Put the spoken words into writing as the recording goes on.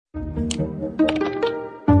Well,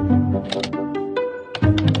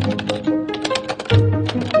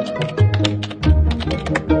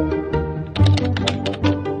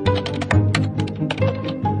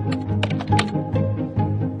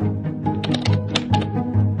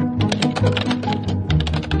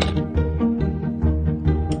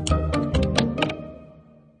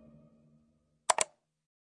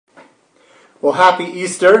 happy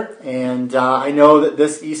Easter, and I know that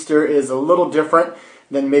this Easter is a little different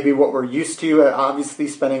than maybe what we're used to, obviously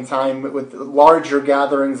spending time with larger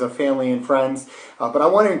gatherings of family and friends. But I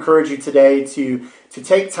want to encourage you today to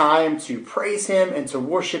take time to praise Him and to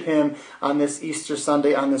worship Him on this Easter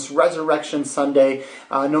Sunday, on this Resurrection Sunday.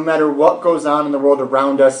 No matter what goes on in the world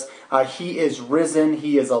around us, He is risen,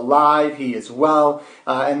 He is alive, He is well.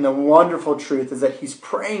 And the wonderful truth is that He's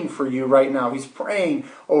praying for you right now. He's praying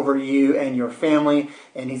over you and your family,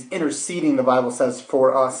 and He's interceding, the Bible says,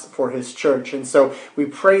 for us, for His church. And so we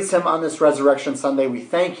praise Him on this Resurrection Sunday. We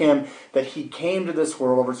thank Him that He came to this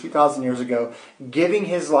world over 2,000 years ago, giving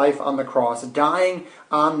His life on the cross, dying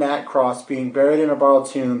on that cross, being buried in a borrowed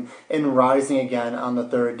tomb, and rising again on the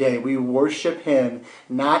third day. We worship Him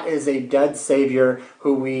not as a dead Savior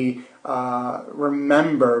who we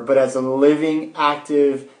remember, but as a living,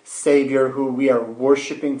 active Savior who we are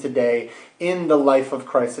worshiping today in the life of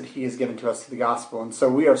Christ that He has given to us through the gospel. And so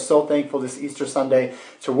we are so thankful this Easter Sunday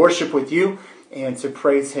to worship with you and to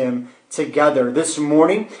praise Him together. This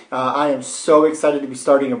morning, I am so excited to be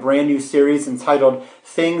starting a brand new series entitled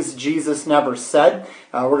Things Jesus Never Said.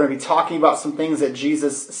 We're going to be talking about some things that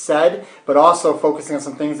Jesus said, but also focusing on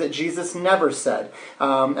some things that Jesus never said.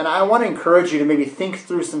 And I want to encourage you to maybe think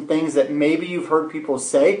through some things that maybe you've heard people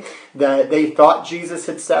say that they thought Jesus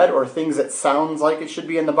had said, or things that sounds like it should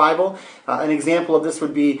be in the Bible. An example of this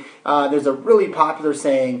would be, there's a really popular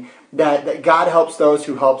saying that God helps those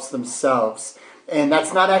who helps themselves. And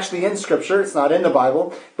that's not actually in Scripture, it's not in the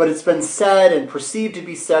Bible, but it's been said and perceived to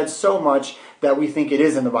be said so much that we think it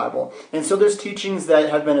is in the Bible. And so there's teachings that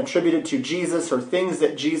have been attributed to Jesus, or things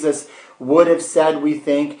that Jesus would have said, we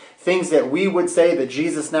think, things that we would say that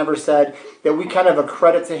Jesus never said, that we kind of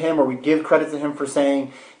accredit to Him, or we give credit to Him for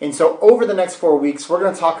saying. And so over the next 4 weeks, we're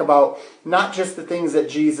going to talk about not just the things that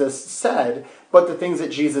Jesus said, but the things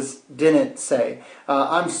that Jesus didn't say.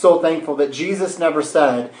 I'm so thankful that Jesus never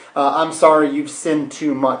said, I'm sorry, you've sinned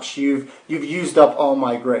too much. You've used up all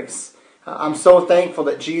my grace. I'm so thankful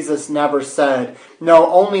that Jesus never said,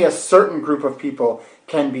 no, only a certain group of people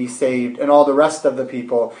can be saved, and all the rest of the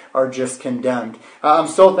people are just condemned. I'm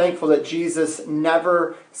so thankful that Jesus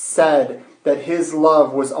never said that His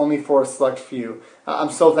love was only for a select few.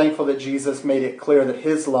 I'm so thankful that Jesus made it clear that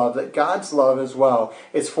His love, that God's love as well,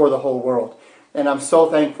 is for the whole world. And I'm so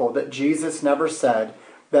thankful that Jesus never said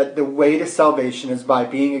that the way to salvation is by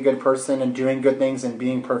being a good person and doing good things and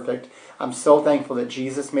being perfect. I'm so thankful that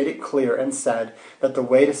Jesus made it clear and said that the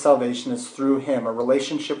way to salvation is through Him, a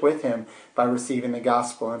relationship with Him by receiving the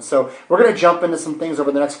gospel. And so we're going to jump into some things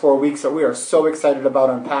over the next 4 weeks that we are so excited about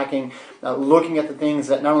unpacking, looking at the things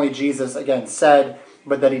that not only Jesus, again, said,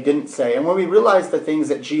 but that He didn't say. And when we realize the things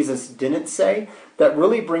that Jesus didn't say, that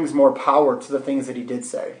really brings more power to the things that He did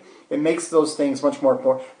say. It makes those things much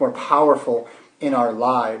more powerful in our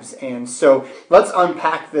lives. And so let's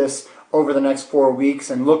unpack this over the next 4 weeks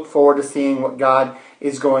and look forward to seeing what God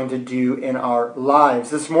is going to do in our lives.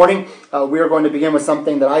 This morning, we are going to begin with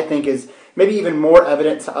something that I think is maybe even more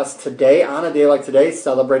evident to us today, on a day like today,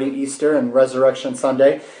 celebrating Easter and Resurrection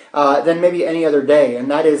Sunday, than maybe any other day. And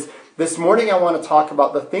that is, this morning I want to talk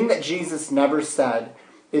about the thing that Jesus never said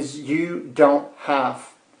is you don't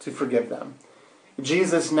have to forgive them.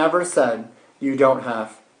 Jesus never said you don't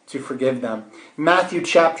have to forgive them. Matthew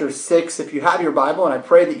chapter 6, if you have your Bible, and I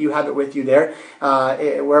pray that you have it with you there,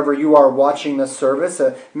 wherever you are watching this service.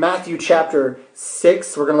 Matthew chapter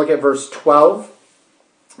 6, we're going to look at verse 12.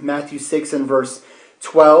 Matthew 6 and verse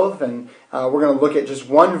 12, and we're going to look at just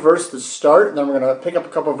one verse to start, and then we're going to pick up a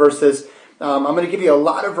couple verses. I'm going to give you a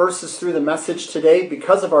lot of verses through the message today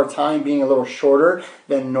because of our time being a little shorter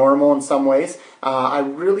than normal in some ways. I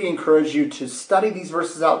really encourage you to study these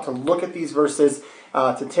verses out, to look at these verses,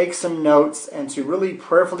 to take some notes, and to really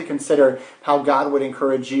prayerfully consider how God would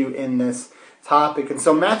encourage you in this topic. And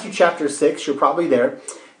so Matthew chapter 6, you're probably there.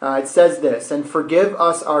 It says this, and forgive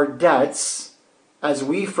us our debts as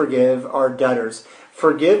we forgive our debtors.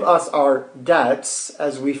 Forgive us our debts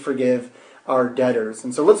as we forgive our debtors.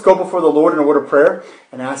 And so let's go before the Lord in a word of prayer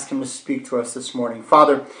and ask Him to speak to us this morning.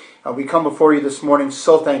 Father, we come before you this morning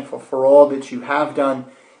so thankful for all that you have done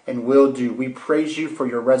and will do. We praise you for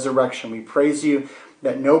your resurrection. We praise you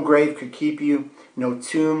that no grave could keep you, no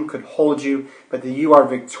tomb could hold you, but that you are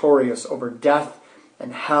victorious over death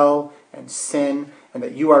and hell and sin, and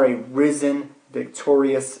that you are a risen,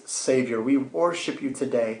 victorious Savior. We worship you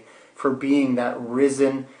today for being that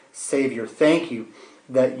risen Savior. Thank you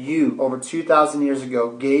that you, over 2,000 years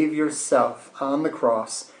ago, gave yourself on the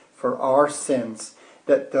cross for our sins,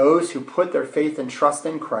 that those who put their faith and trust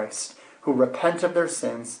in Christ, who repent of their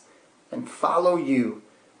sins and follow you,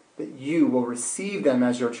 that you will receive them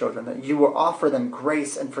as your children, that you will offer them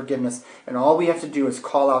grace and forgiveness. And all we have to do is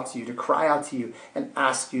call out to you, to cry out to you, and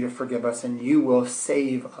ask you to forgive us, and you will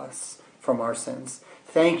save us from our sins.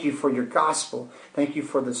 Thank you for your gospel. Thank you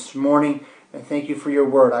for this morning, and thank you for your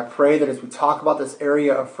word. I pray that as we talk about this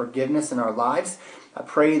area of forgiveness in our lives, I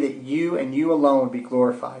pray that you and you alone would be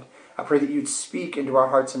glorified. I pray that you'd speak into our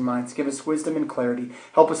hearts and minds. Give us wisdom and clarity.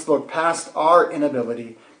 Help us look past our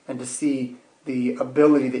inability and to see the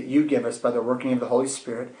ability that you give us by the working of the Holy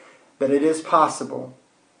Spirit, that it is possible,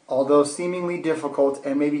 although seemingly difficult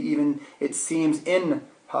and maybe even it seems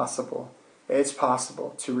impossible, it's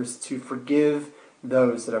possible to forgive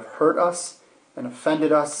those that have hurt us and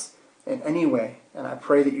offended us in any way. And I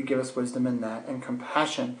pray that you give us wisdom in that and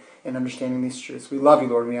compassion in understanding these truths. We love you,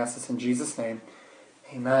 Lord, and we ask this in Jesus' name.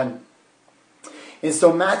 Amen. And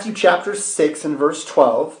so Matthew chapter 6 and verse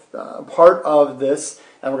 12, part of this,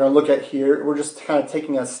 and we're going to look at here, we're just kind of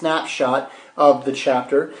taking a snapshot of the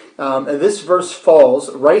chapter. This verse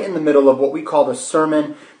falls right in the middle of what we call the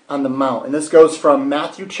Sermon on the Mount. And this goes from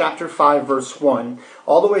Matthew chapter 5 verse 1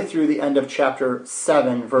 all the way through the end of chapter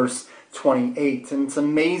 7 verse 28. And it's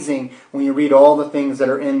amazing when you read all the things that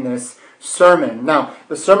are in this sermon. Now,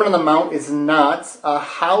 the Sermon on the Mount is not a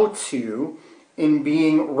how-to in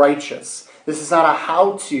being righteous. This is not a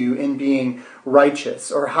how-to in being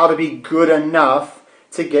righteous or how to be good enough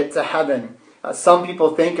to get to heaven. Some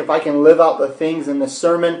people think if I can live out the things in the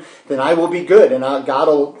sermon, then I will be good and God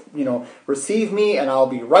will, receive me and I'll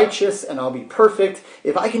be righteous and I'll be perfect.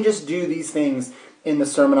 If I can just do these things in the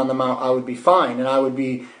Sermon on the Mount, I would be fine and I would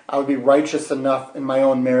be righteous enough in my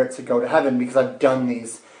own merit to go to heaven because I've done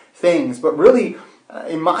these things. But really,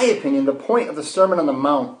 in my opinion, the point of the Sermon on the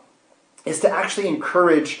Mount is to actually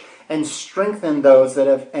encourage and strengthen those that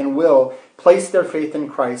have and will place their faith in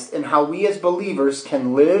Christ and how we as believers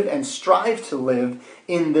can live and strive to live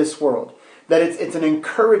in this world. That it's an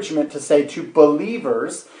encouragement to say to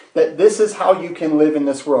believers that this is how you can live in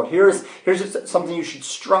this world. Here's something you should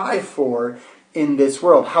strive for in this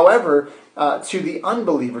world. However, to the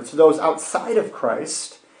unbeliever, to those outside of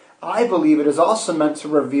Christ, I believe it is also meant to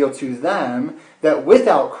reveal to them that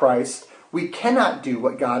without Christ, we cannot do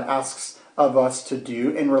what God asks of us to do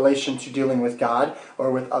in relation to dealing with God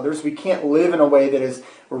or with others. We can't live in a way that is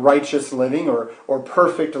righteous living or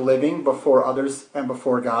perfect living before others and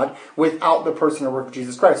before God without the person or work of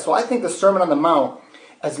Jesus Christ. So I think the Sermon on the Mount,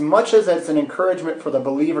 as much as it's an encouragement for the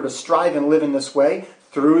believer to strive and live in this way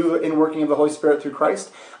through the inworking of the Holy Spirit through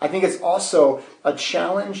Christ, I think it's also a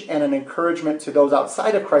challenge and an encouragement to those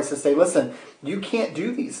outside of Christ to say, listen, you can't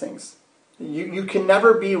do these things. You can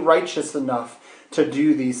never be righteous enough to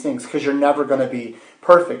do these things because you're never going to be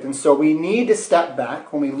perfect. And so we need to step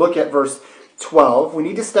back when we look at verse 12. We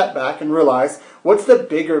need to step back and realize what's the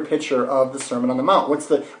bigger picture of the Sermon on the Mount. What's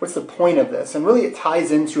the point of this? And really it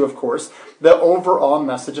ties into, of course, the overall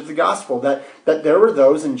message of the gospel, that there were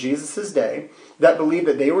those in Jesus' day that believed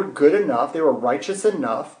that they were good enough, they were righteous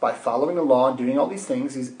enough by following the law and doing all these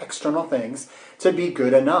things, these external things, to be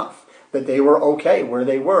good enough. That they were okay where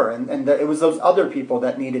they were, and that it was those other people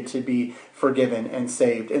that needed to be forgiven and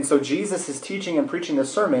saved. And so Jesus is teaching and preaching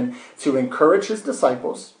this sermon to encourage his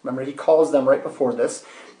disciples. Remember, he calls them right before this.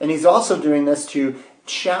 And he's also doing this to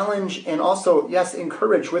challenge and also, yes,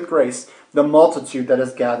 encourage with grace the multitude that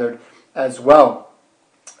is gathered as well.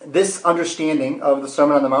 This understanding of the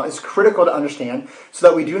Sermon on the Mount is critical to understand so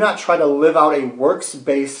that we do not try to live out a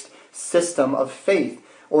works-based system of faith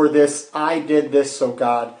or this, I did this so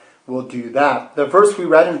God will do that. The verse we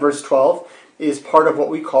read in verse 12 is part of what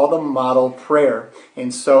we call the model prayer.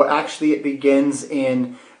 And so actually it begins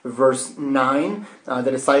in verse 9.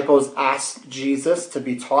 The disciples asked Jesus to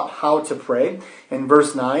be taught how to pray. In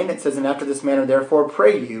verse 9 it says, and after this manner therefore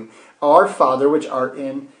pray you, our Father which art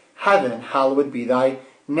in heaven, hallowed be thy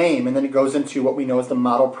name. And then it goes into what we know as the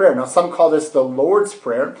model prayer. Now some call this the Lord's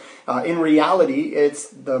Prayer. In reality, it's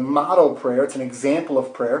the model prayer. It's an example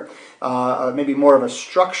of prayer. Maybe more of a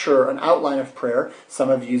structure, an outline of prayer. Some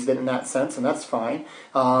have used it in that sense, and that's fine.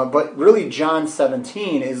 But really, John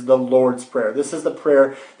 17 is the Lord's Prayer. This is the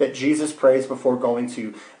prayer that Jesus prays before going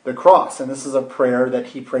to the cross. And this is a prayer that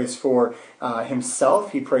he prays for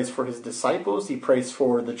himself. He prays for his disciples. He prays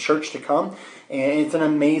for the church to come. And it's an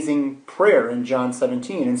amazing prayer in John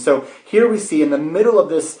 17. 15. And so here we see in the middle of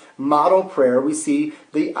this model prayer, we see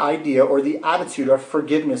the idea or the attitude of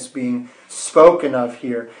forgiveness being spoken of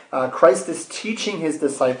here. Christ is teaching his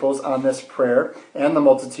disciples on this prayer and the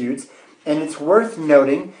multitudes, and it's worth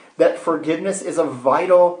noting that forgiveness is a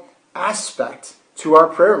vital aspect to our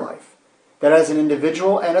prayer life. That as an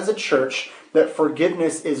individual and as a church, that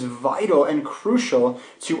forgiveness is vital and crucial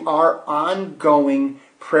to our ongoing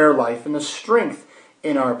prayer life and the strength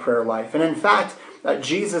in our prayer life. And in fact,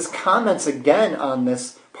 Jesus comments again on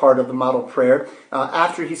this part of the model prayer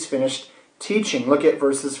after he's finished teaching. Look at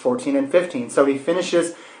verses 14 and 15. So he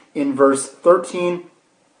finishes in verse 13,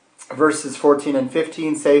 verses 14 and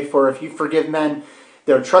 15 say, "For if you forgive men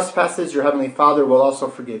their trespasses, your heavenly Father will also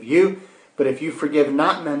forgive you. But if you forgive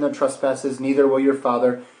not men their trespasses, neither will your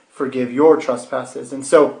Father forgive your trespasses." And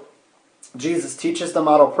so Jesus teaches the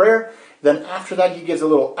model prayer. Then after that, he gives a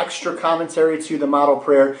little extra commentary to the model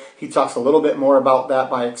prayer. He talks a little bit more about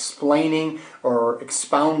that by explaining or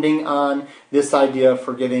expounding on this idea of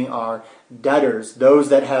forgiving our debtors, those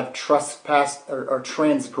that have trespassed or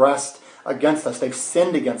transgressed against us. They've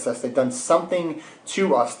sinned against us. They've done something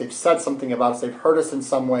to us. They've said something about us. They've hurt us in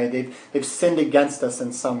some way. They've sinned against us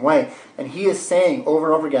in some way. And he is saying over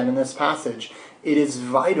and over again in this passage, it is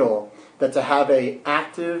vital that to have an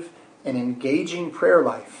active and engaging prayer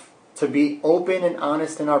life, to be open and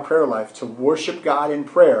honest in our prayer life, to worship God in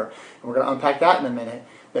prayer, and we're going to unpack that in a minute,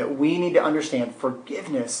 that we need to understand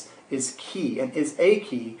forgiveness is key and is a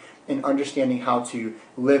key in understanding how to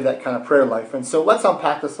live that kind of prayer life. And so let's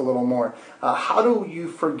unpack this a little more. How do you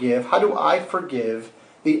forgive? How do I forgive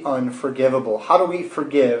the unforgivable? How do we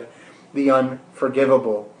forgive the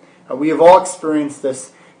unforgivable? We have all experienced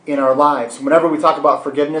this in our lives. Whenever we talk about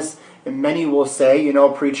forgiveness, and many will say,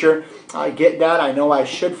 preacher, I get that. I know I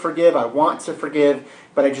should forgive. I want to forgive,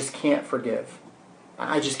 but I just can't forgive.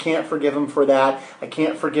 I just can't forgive him for that. I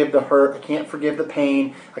can't forgive the hurt. I can't forgive the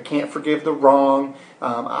pain. I can't forgive the wrong.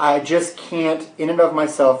 I just can't, in and of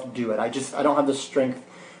myself, do it. I don't have the strength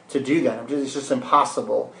to do that. It's just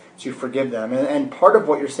impossible to forgive them. And part of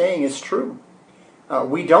what you're saying is true.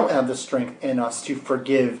 We don't have the strength in us to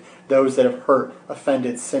forgive those that have hurt,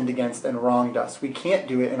 offended, sinned against, and wronged us. We can't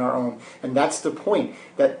do it in our own. And that's the point,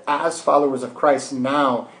 that as followers of Christ,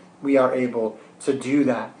 now we are able to do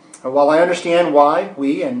that. And while I understand why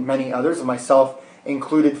we and many others, and myself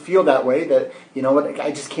included, feel that way, that,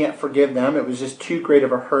 I just can't forgive them, it was just too great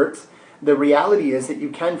of a hurt, the reality is that you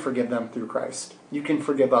can forgive them through Christ. You can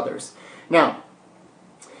forgive others. Now,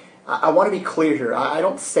 I want to be clear here. I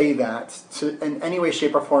don't say that to in any way,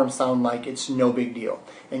 shape, or form sound like it's no big deal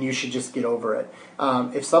and you should just get over it.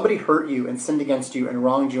 If somebody hurt you and sinned against you and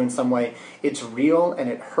wronged you in some way, it's real and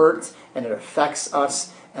it hurts and it affects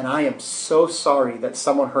us. And I am so sorry that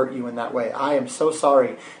someone hurt you in that way. I am so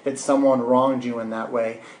sorry that someone wronged you in that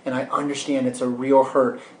way. And I understand it's a real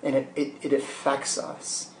hurt and it affects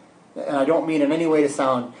us. And I don't mean in any way to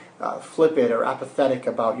sound flippant or apathetic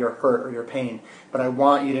about your hurt or your pain. But I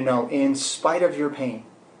want you to know, in spite of your pain,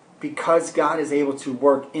 because God is able to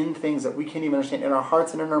work in things that we can't even understand in our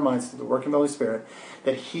hearts and in our minds through the work of the Holy Spirit,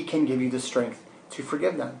 that He can give you the strength to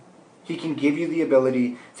forgive them. He can give you the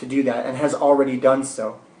ability to do that and has already done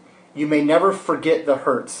so. You may never forget the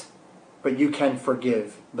hurts, but you can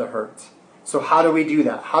forgive the hurt. So how do we do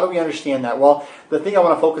that? How do we understand that? Well, the thing I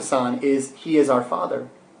want to focus on is He is our Father.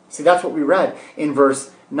 See, that's what we read in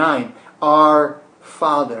verse 9. Our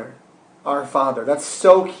Father. Our Father. That's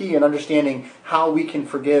so key in understanding how we can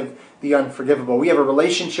forgive the unforgivable. We have a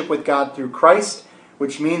relationship with God through Christ,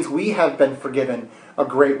 which means we have been forgiven a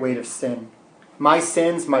great weight of sin. My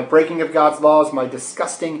sins, my breaking of God's laws, my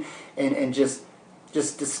disgusting and just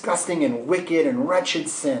disgusting and wicked and wretched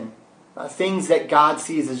sin, things that God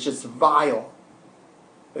sees as just vile,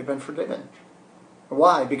 they've been forgiven.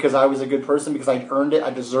 Why? Because I was a good person? Because I earned it?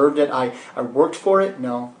 I deserved it? I worked for it?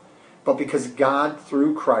 No. But because God,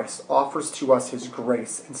 through Christ, offers to us His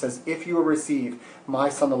grace and says, if you will receive my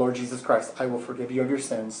Son, the Lord Jesus Christ, I will forgive you of your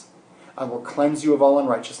sins. I will cleanse you of all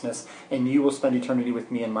unrighteousness, and you will spend eternity with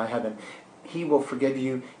me in my heaven. He will forgive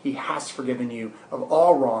you. He has forgiven you of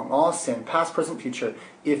all wrong, all sin, past, present, future,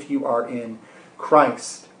 if you are in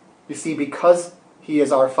Christ. You see, because He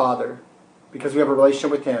is our Father, because we have a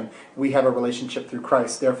relationship with Him, we have a relationship through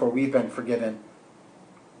Christ. Therefore, we've been forgiven.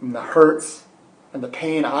 And the hurts and the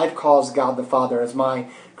pain I've caused God the Father as my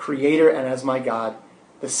Creator and as my God,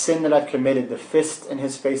 the sin that I've committed, the fist in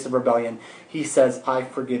His face of rebellion, He says, I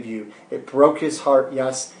forgive you. It broke His heart.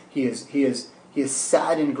 Yes, He is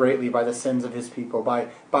saddened greatly by the sins of His people,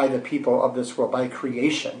 by the people of this world, by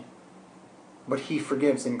creation. But He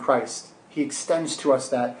forgives in Christ. He extends to us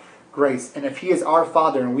that grace. And if He is our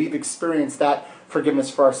Father and we've experienced that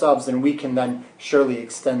forgiveness for ourselves, then we can then surely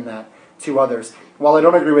extend that to others. While I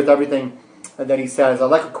don't agree with everything that he says, I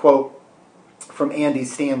like a quote from Andy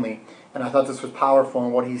Stanley, and I thought this was powerful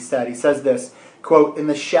in what he said. He says this, quote, "In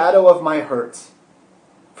the shadow of my hurts,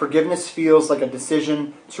 forgiveness feels like a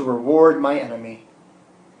decision to reward my enemy.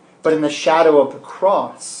 But in the shadow of the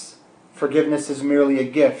cross, forgiveness is merely a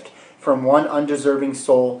gift from one undeserving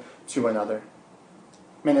soul to another."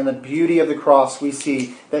 Man, in the beauty of the cross, we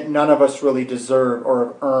see that none of us really deserve or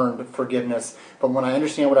have earned forgiveness. But when I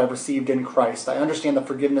understand what I've received in Christ, I understand the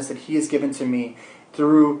forgiveness that He has given to me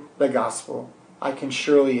through the gospel, I can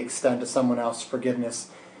surely extend to someone else forgiveness.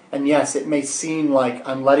 And yes, it may seem like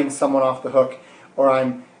I'm letting someone off the hook, or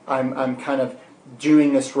I'm kind of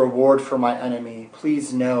doing this reward for my enemy.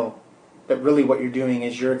 Please know that really what you're doing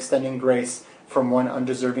is you're extending grace from one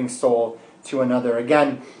undeserving soul to another.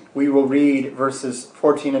 Again, we will read verses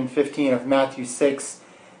 14 and 15 of Matthew 6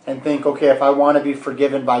 and think, okay, if I want to be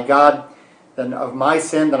forgiven by God then of my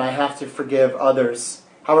sin, then I have to forgive others.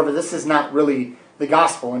 However, this is not really the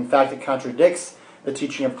gospel. In fact, it contradicts the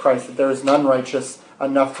teaching of Christ that there is none righteous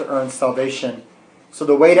enough to earn salvation. So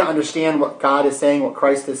the way to understand what God is saying, what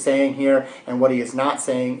Christ is saying here, and what He is not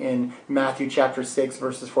saying in Matthew chapter 6,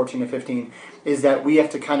 verses 14 and 15, is that we have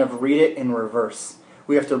to kind of read it in reverse.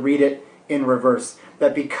 We have to read it in reverse.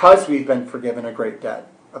 That because we've been forgiven a great debt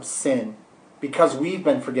of sin, because we've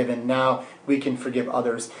been forgiven, now we can forgive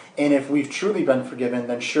others. And if we've truly been forgiven,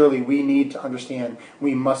 then surely we need to understand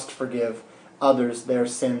we must forgive others their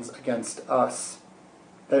sins against us.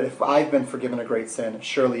 That if I've been forgiven a great sin,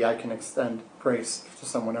 surely I can extend grace to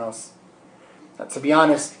someone else. To be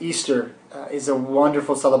honest, Easter is a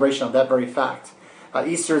wonderful celebration of that very fact.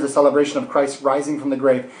 Easter is a celebration of Christ rising from the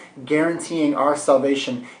grave, guaranteeing our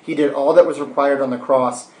salvation. He did all that was required on the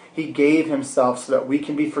cross. He gave Himself so that we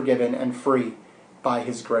can be forgiven and free by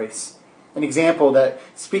His grace. An example that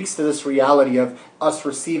speaks to this reality of us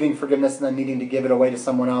receiving forgiveness and then needing to give it away to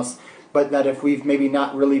someone else, but that if we've maybe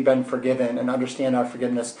not really been forgiven and understand our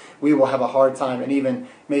forgiveness, we will have a hard time, and even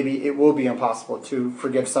maybe it will be impossible to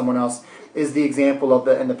forgive someone else, is the example of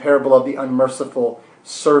in the parable of the unmerciful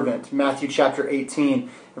servant. Matthew chapter 18,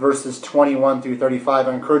 verses 21 through 35.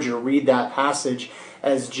 I encourage you to read that passage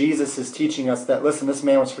as Jesus is teaching us that, listen, this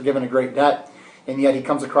man was forgiven a great debt, and yet he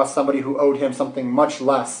comes across somebody who owed him something much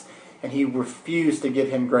less, and he refused to give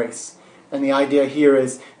him grace. And the idea here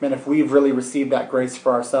is, man, if we've really received that grace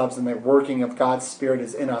for ourselves and the working of God's Spirit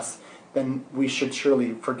is in us, then we should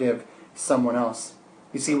surely forgive someone else.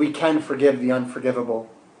 You see, we can forgive the unforgivable.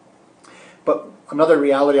 But another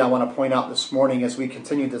reality I want to point out this morning as we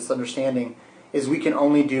continue this understanding is we can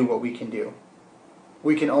only do what we can do.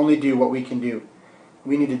 We can only do what we can do.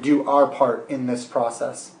 We need to do our part in this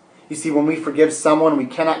process. You see, when we forgive someone, we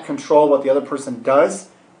cannot control what the other person does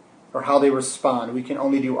or how they respond. We can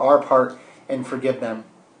only do our part and forgive them.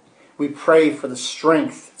 We pray for the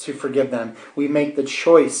strength to forgive them. We make the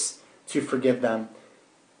choice to forgive them.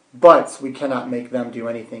 But we cannot make them do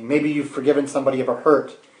anything. Maybe you've forgiven somebody of a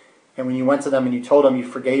hurt, and when you went to them and you told them you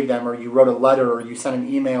forgave them, or you wrote a letter, or you sent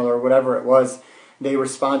an email, or whatever it was, they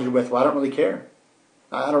responded with, well, I don't really care.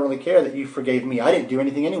 I don't really care that you forgave me. I didn't do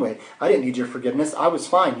anything anyway. I didn't need your forgiveness. I was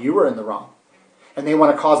fine. You were in the wrong. And they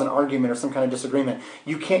want to cause an argument or some kind of disagreement.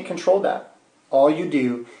 You can't control that. All you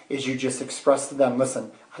do is you just express to them,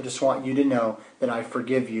 listen, I just want you to know that I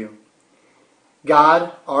forgive you.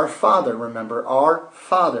 God, our Father, remember, our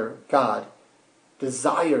Father, God,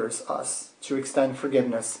 desires us to extend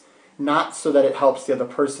forgiveness, not so that it helps the other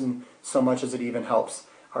person so much as it even helps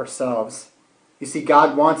ourselves. You see,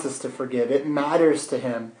 God wants us to forgive. It matters to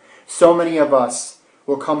Him. So many of us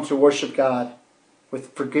will come to worship God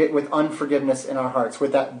with unforgiveness in our hearts,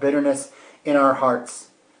 with that bitterness in our hearts.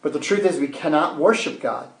 But the truth is we cannot worship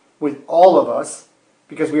God with all of us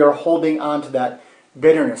because we are holding on to that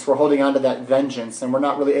bitterness. We're holding on to that vengeance, and we're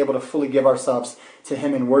not really able to fully give ourselves to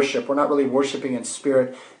Him in worship. We're not really worshiping in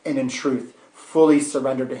spirit and in truth, fully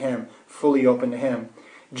surrendered to Him, fully open to Him.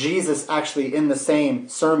 Jesus actually in the same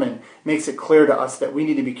sermon makes it clear to us that we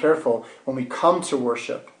need to be careful when we come to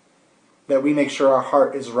worship, that we make sure our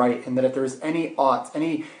heart is right, and that if there is any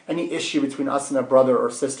issue between us and a brother or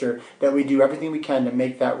sister, that we do everything we can to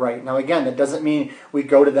make that right. Now again, that doesn't mean we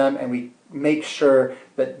go to them and we make sure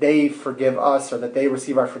that they forgive us or that they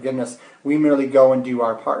receive our forgiveness. We merely go and do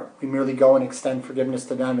our part. We merely go and extend forgiveness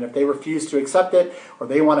to them. And if they refuse to accept it, or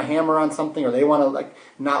they want to hammer on something, or they want to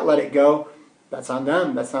not let it go, that's on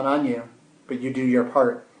them. That's not on you. But you do your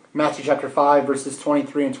part. Matthew chapter 5, verses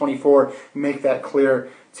 23 and 24 make that clear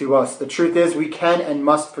to us. The truth is we can and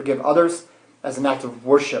must forgive others as an act of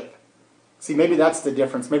worship. See, maybe that's the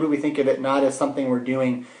difference. Maybe we think of it not as something we're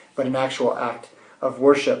doing, but an actual act of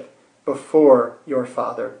worship before your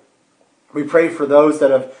Father. We pray for those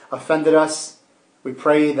that have offended us. We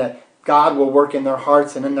pray that God will work in their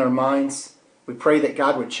hearts and in their minds. We pray that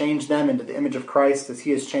God would change them into the image of Christ as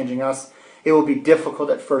He is changing us. It will be difficult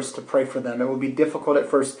at first to pray for them. It will be difficult at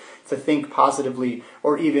first to think positively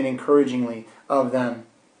or even encouragingly of them.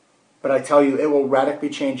 But I tell you, it will radically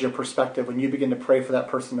change your perspective when you begin to pray for that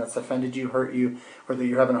person that's offended you, hurt you, or that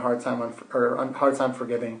you're having a hard time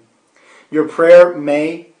forgiving. Your prayer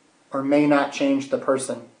may or may not change the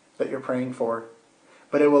person that you're praying for,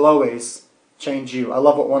 but it will always change you. I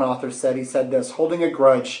love what one author said. He said this: holding a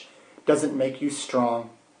grudge doesn't make you strong.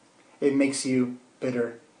 It makes you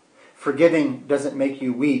bitter. Forgiving doesn't make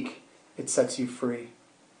you weak. It sets you free.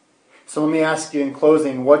 So let me ask you in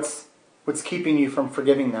closing, what's keeping you from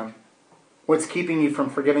forgiving them? What's keeping you from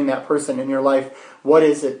forgiving that person in your life? What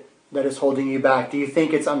is it that is holding you back? Do you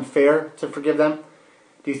think it's unfair to forgive them?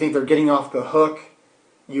 Do you think they're getting off the hook?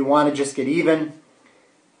 You want to just get even?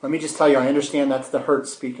 Let me just tell you, I understand that's the hurt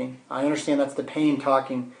speaking. I understand that's the pain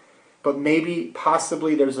talking. But maybe,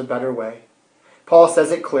 possibly, there's a better way. Paul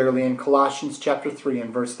says it clearly in Colossians chapter 3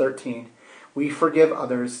 and verse 13. We forgive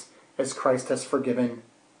others as Christ has forgiven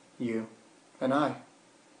you and I.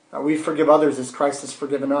 We forgive others as Christ has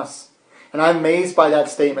forgiven us. And I'm amazed by that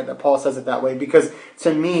statement that Paul says it that way, because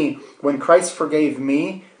to me, when Christ forgave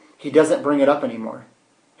me, He doesn't bring it up anymore.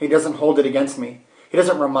 He doesn't hold it against me. He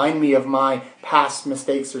doesn't remind me of my past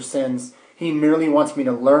mistakes or sins. He merely wants me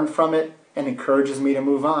to learn from it and encourages me to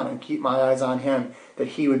move on and keep my eyes on Him, that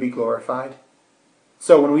He would be glorified.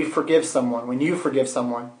 So when we forgive someone, when you forgive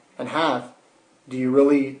someone and have, do you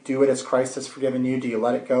really do it as Christ has forgiven you? Do you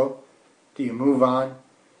let it go? Do you move on?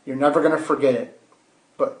 You're never going to forget it.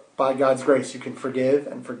 But by God's grace, you can forgive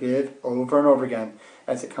and forgive over and over again.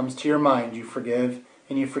 As it comes to your mind, you forgive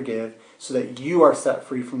and you forgive, so that you are set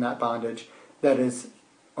free from that bondage that is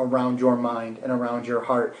around your mind and around your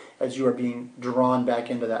heart. As you are being drawn back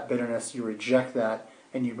into that bitterness, you reject that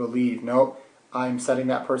and you believe, no, I'm setting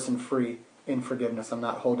that person free in forgiveness. I'm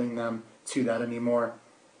not holding them to that anymore.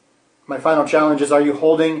 My final challenge is, are you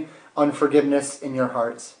holding unforgiveness in your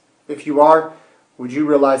hearts? If you are, would you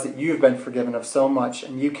realize that you've been forgiven of so much,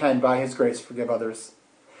 and you can, by His grace, forgive others?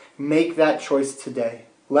 Make that choice today.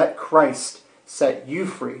 Let Christ set you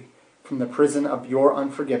free from the prison of your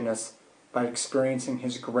unforgiveness by experiencing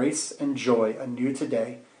His grace and joy anew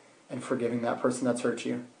today and forgiving that person that's hurt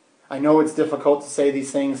you. I know it's difficult to say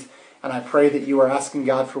these things, and I pray that you are asking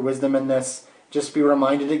God for wisdom in this. Just be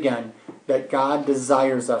reminded again that God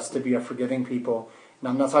desires us to be a forgiving people. And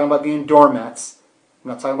I'm not talking about being doormats. I'm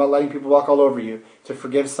not talking about letting people walk all over you. To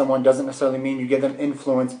forgive someone doesn't necessarily mean you give them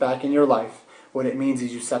influence back in your life. What it means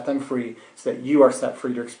is you set them free so that you are set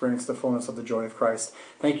free to experience the fullness of the joy of Christ.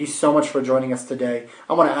 Thank you so much for joining us today.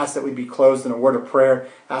 I want to ask that we be closed in a word of prayer.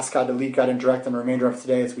 Ask God to lead, guide, and direct in the remainder of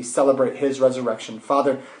today as we celebrate His resurrection.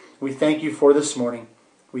 Father, we thank you for this morning.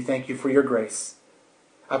 We thank you for your grace.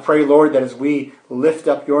 I pray, Lord, that as we lift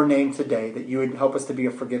up your name today, that you would help us to be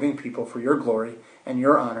a forgiving people for your glory and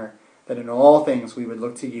your honor, that in all things we would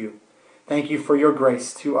look to you. Thank you for your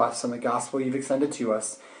grace to us and the gospel you've extended to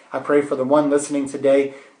us. I pray for the one listening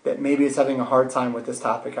today that maybe is having a hard time with this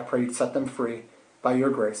topic. I pray you'd set them free by your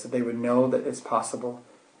grace, that they would know that it's possible.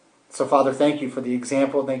 So, Father, thank you for the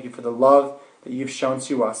example. Thank you for the love that you've shown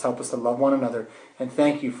to us. Help us to love one another. And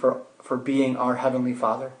thank you for being our Heavenly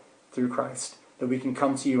Father through Christ, that we can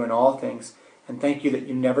come to you in all things. And thank you that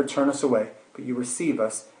you never turn us away, but you receive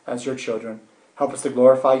us as your children. Help us to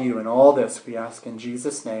glorify you in all this, we ask in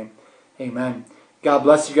Jesus' name. Amen. God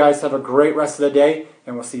bless you guys. Have a great rest of the day,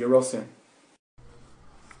 and we'll see you real soon.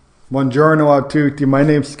 Buongiorno a tutti. My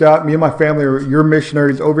name's Scott. Me and my family are your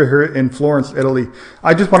missionaries over here in Florence, Italy.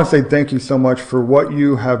 I just want to say thank you so much for what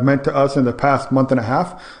you have meant to us in the past month and a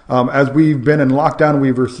half. As we've been in lockdown,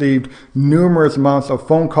 we've received numerous amounts of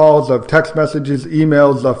phone calls, of text messages,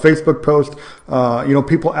 emails, Facebook posts,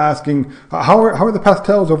 people asking, how are the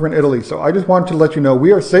pastels over in Italy? So I just wanted to let you know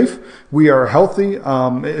we are safe. We are healthy.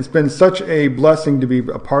 It's been such a blessing to be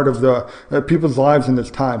a part of the people's lives in this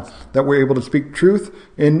time, that we're able to speak truth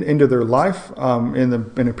into their life in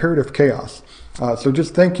a period of chaos. So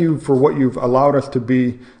just thank you for what you've allowed us to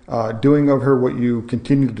be doing over here, what you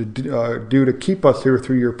continue to do to keep us here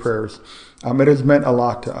through your prayers. It has meant a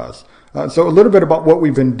lot to us. So a little bit about what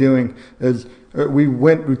we've been doing is we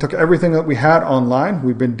took everything that we had online.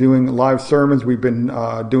 We've been doing live sermons. We've been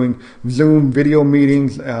doing Zoom video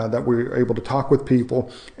meetings that we were able to talk with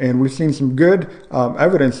people. And we've seen some good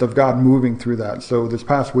evidence of God moving through that. So this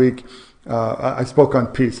past week, I spoke on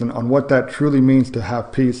peace and on what that truly means to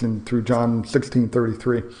have peace, and through John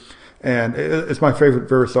 16:33. And it's my favorite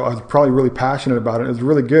verse, so I was probably really passionate about it. It was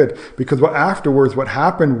really good because what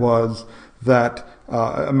happened was that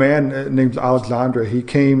a man named Alexandre,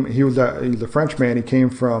 he's a French man. He came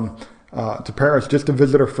from to Paris just to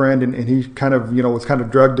visit a friend, and he kind of, was kind of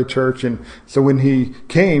drugged to church. And so when he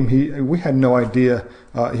came, we had no idea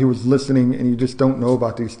he was listening, and you just don't know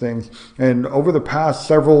about these things. And over the past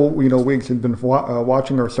several, weeks, he'd been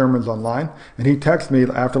watching our sermons online, and he texted me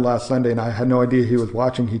after last Sunday, and I had no idea he was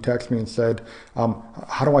watching. He texted me and said,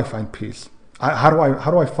 how do I find peace? How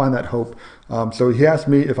do I find that hope? So he asked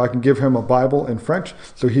me if I can give him a Bible in French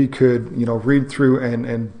so he could, read through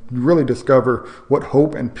and really discover what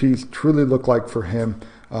hope and peace truly look like for him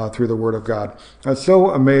through the Word of God. It's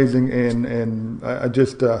so amazing, and I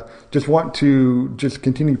just want to just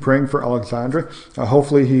continue praying for Alexandre.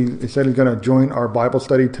 Hopefully, he said he's going to join our Bible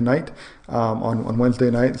study tonight on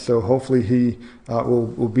Wednesday night. So hopefully he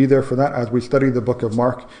will be there for that as we study the book of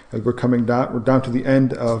Mark. As we're down to the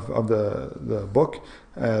end of the book,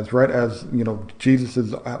 as Jesus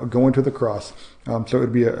is going to the cross. So it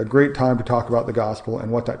would be a great time to talk about the gospel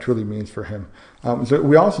and what that truly means for him. So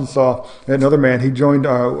we also saw another man. He joined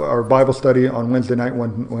our Bible study on Wednesday night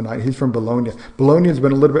one night. He's from Bologna. Bologna has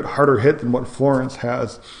been a little bit harder hit than what Florence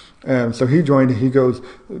has. And so he joined. He goes,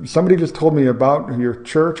 somebody just told me about your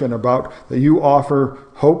church and about that you offer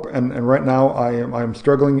hope. And right now I am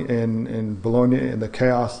struggling in Bologna in the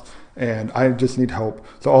chaos, and I just need hope.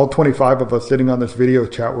 So all 25 of us sitting on this video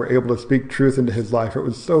chat were able to speak truth into his life. It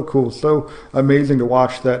was so cool, so amazing to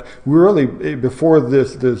watch that. We really, before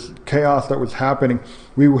this chaos that was happening,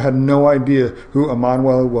 we had no idea who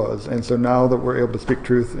Emmanuel was. And so now that we're able to speak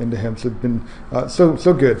truth into him, so it's been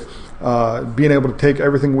so good being able to take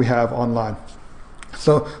everything we have online.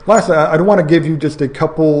 So lastly, I want to give you just a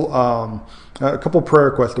couple prayer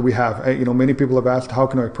requests that we have. Many people have asked, how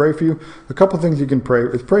can I pray for you? A couple things you can pray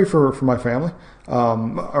is pray for my family.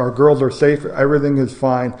 Our girls are safe. Everything is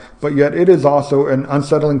fine. But yet it is also an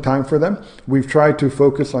unsettling time for them. We've tried to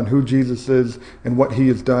focus on who Jesus is and what he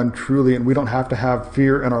has done truly. And we don't have to have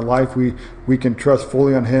fear in our life. We can trust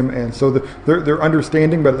fully on him. And so they're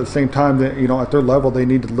understanding, but at the same time, that at their level, they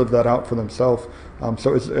need to live that out for themselves.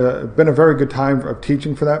 So it's been a very good time of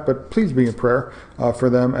teaching for that, but please be in prayer for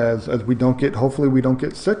them as hopefully we don't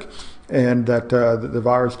get sick, and that the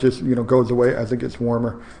virus just goes away as it gets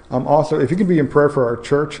warmer. Also, if you can be in prayer for our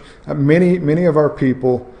church, many of our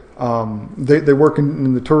people, they work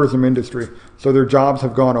in the tourism industry, so their jobs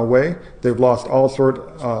have gone away. They've lost all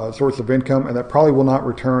sorts of income, and that probably will not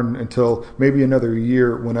return until maybe another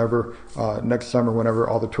year, whenever next summer, whenever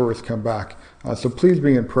all the tourists come back. So please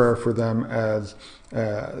be in prayer for them as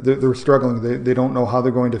they're struggling. They don't know how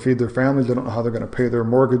they're going to feed their families. They don't know how they're going to pay their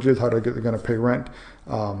mortgages, they're going to pay rent.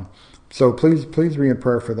 So please be in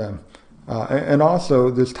prayer for them. And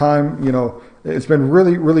also this time, it's been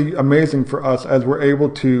really, really amazing for us as we're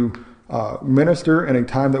able to minister in a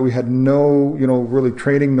time that we had no, really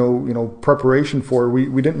training, no, preparation for.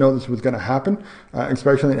 We didn't know this was going to happen,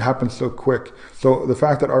 especially it happened so quick. So the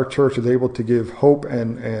fact that our church is able to give hope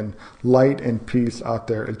and light and peace out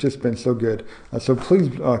there, it's just been so good. So please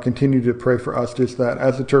continue to pray for us, just that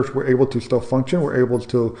as a church, we're able to still function. We're able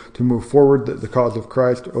to move forward the cause of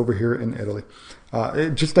Christ over here in Italy.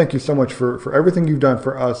 Just thank you so much for everything you've done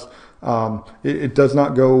for us. It does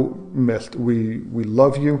not go missed. We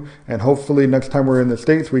love you, and hopefully next time we're in the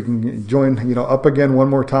States, we can join, up again one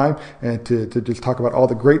more time, and to just talk about all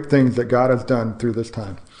the great things that God has done through this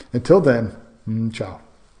time. Until then, ciao.